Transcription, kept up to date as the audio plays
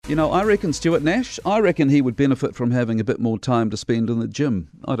I reckon Stuart Nash, he would benefit from having a bit more time to spend in the gym.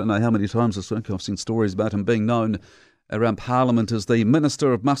 I don't know how many times this week I've seen stories about him being known around Parliament as the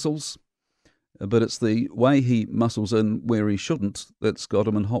Minister of Muscles, but it's the way he muscles in where he shouldn't that's got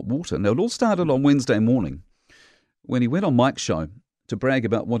him in hot water. Now, it all started on Wednesday morning when he went on Mike's show to brag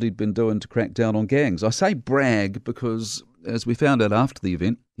about what he'd been doing to crack down on gangs. I say brag because, as we found out after the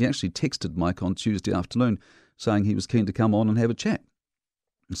event, he actually texted Mike on Tuesday afternoon saying he was keen to come on and have a chat.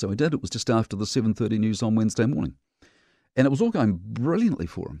 And so he did. It was just after the 7:30 news on Wednesday morning. And it was all going brilliantly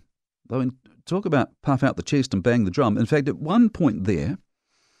for him. I mean, talk about puff out the chest and bang the drum. In fact, at one point there,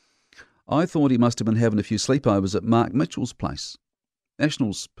 I thought he must have been having a few sleepovers at Mark Mitchell's place,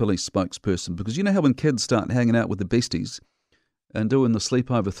 National's police spokesperson, because you know how when kids start hanging out with the besties and doing the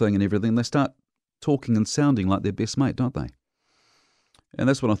sleepover thing and everything, they start talking and sounding like their best mate, don't they? And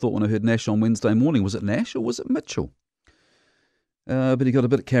that's what I thought when I heard Nash on Wednesday morning. Was it Nash or was it Mitchell? But he got a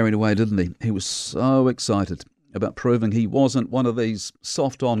bit carried away, didn't he? He was so excited about proving he wasn't one of these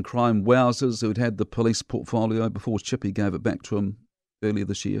soft-on-crime wowsers who'd had the police portfolio before Chippy gave it back to him earlier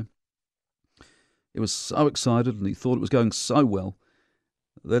this year. He was so excited and he thought it was going so well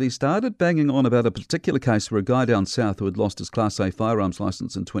that he started banging on about a particular case where a guy down south who had lost his Class A firearms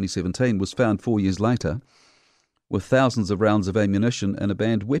licence in 2017 was found 4 years later with thousands of rounds of ammunition and a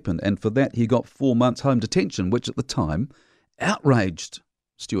banned weapon. And for that, he got 4 months home detention, which at the time outraged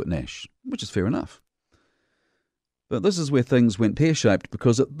Stuart Nash, which is fair enough. But this is where things went pear-shaped,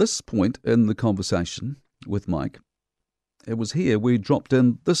 because at this point in the conversation with Mike, it was here we dropped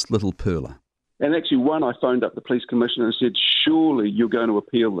in this little perler. And actually, I phoned up the police commissioner and said, surely you're going to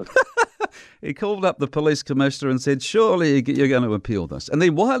appeal this. He called up the police commissioner and said, surely you're going to appeal this. And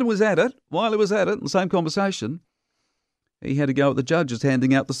then while he was at it, in the same conversation, he had to go at the judges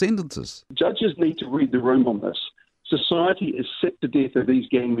handing out the sentences. Judges need to read the room on this. Society is sick to death of these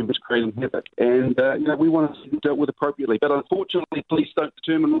gang members creating havoc, and we want to see them dealt with appropriately. But unfortunately, police don't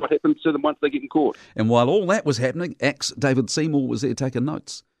determine what happens to them once they get in court. And while all that was happening, David Seymour was there taking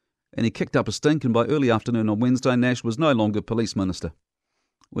notes. And he kicked up a stink, and by early afternoon on Wednesday, Nash was no longer police minister,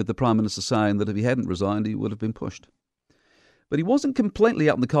 with the Prime Minister saying that if he hadn't resigned, he would have been pushed. But he wasn't completely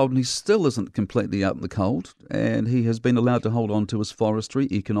out in the cold, and he still isn't completely out in the cold, and he has been allowed to hold on to his forestry,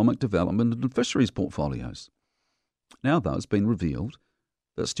 economic development and fisheries portfolios. Now, though, it's been revealed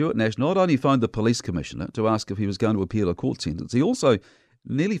that Stuart Nash not only phoned the police commissioner to ask if he was going to appeal a court sentence, he also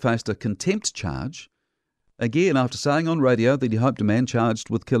nearly faced a contempt charge, again after saying on radio that he hoped a man charged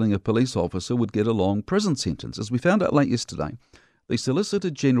with killing a police officer would get a long prison sentence. As we found out late yesterday, the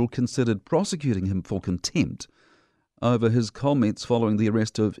Solicitor General considered prosecuting him for contempt over his comments following the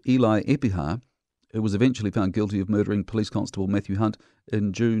arrest of Eli Epihar, who was eventually found guilty of murdering Police Constable Matthew Hunt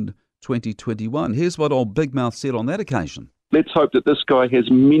in June 2021. Here's what old Big Mouth said on that occasion. Let's hope that this guy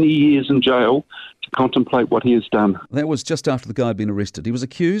has many years in jail to contemplate what he has done. That was just after the guy had been arrested. He was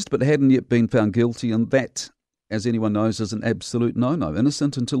accused but hadn't yet been found guilty, and that, as anyone knows, is an absolute no-no.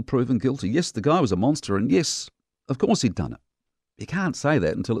 Innocent until proven guilty. Yes, the guy was a monster, and yes, of course he'd done it. You can't say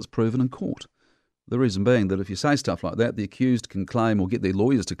that until it's proven in court. The reason being that if you say stuff like that, the accused can claim, or get their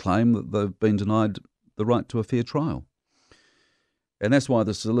lawyers to claim, that they've been denied the right to a fair trial. And that's why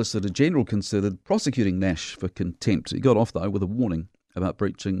the Solicitor General considered prosecuting Nash for contempt. He got off, though, with a warning about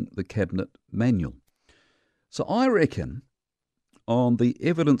breaching the Cabinet manual. So I reckon, on the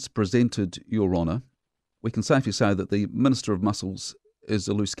evidence presented, Your Honour, we can safely say that the Minister of Muscles is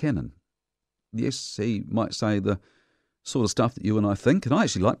a loose cannon. Yes, he might say the sort of stuff that you and I think, and I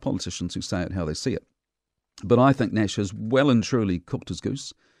actually like politicians who say it how they see it. But I think Nash has well and truly cooked his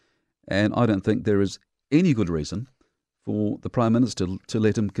goose, and I don't think there is any good reason for the Prime Minister to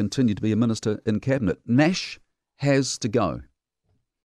let him continue to be a minister in Cabinet. Nash has to go.